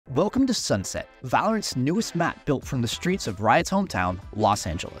Welcome to Sunset, Valorant's newest map built from the streets of Riot's hometown, Los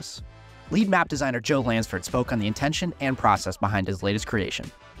Angeles. Lead map designer Joe Lansford spoke on the intention and process behind his latest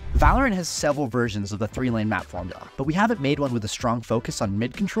creation. Valorant has several versions of the 3-lane map formula, but we haven't made one with a strong focus on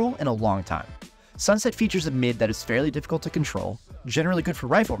mid control in a long time. Sunset features a mid that is fairly difficult to control, generally good for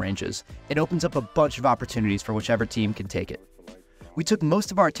rifle ranges, and opens up a bunch of opportunities for whichever team can take it. We took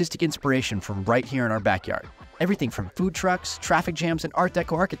most of our artistic inspiration from right here in our backyard. Everything from food trucks, traffic jams, and Art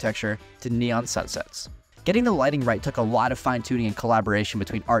Deco architecture to neon sunsets. Getting the lighting right took a lot of fine-tuning and collaboration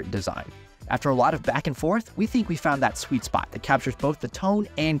between art and design. After a lot of back and forth, we think we found that sweet spot that captures both the tone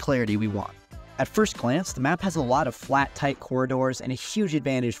and clarity we want. At first glance, the map has a lot of flat, tight corridors and a huge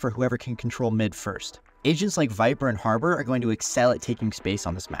advantage for whoever can control mid first. Agents like Viper and Harbor are going to excel at taking space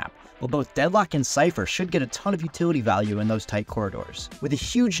on this map, while both Deadlock and Cypher should get a ton of utility value in those tight corridors. With a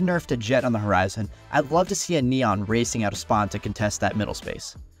huge nerf to Jet on the horizon, I'd love to see a Neon racing out of spawn to contest that middle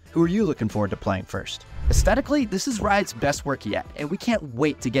space. Who are you looking forward to playing first? Aesthetically, this is Riot's best work yet, and we can't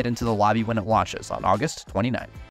wait to get into the lobby when it launches on August 29th.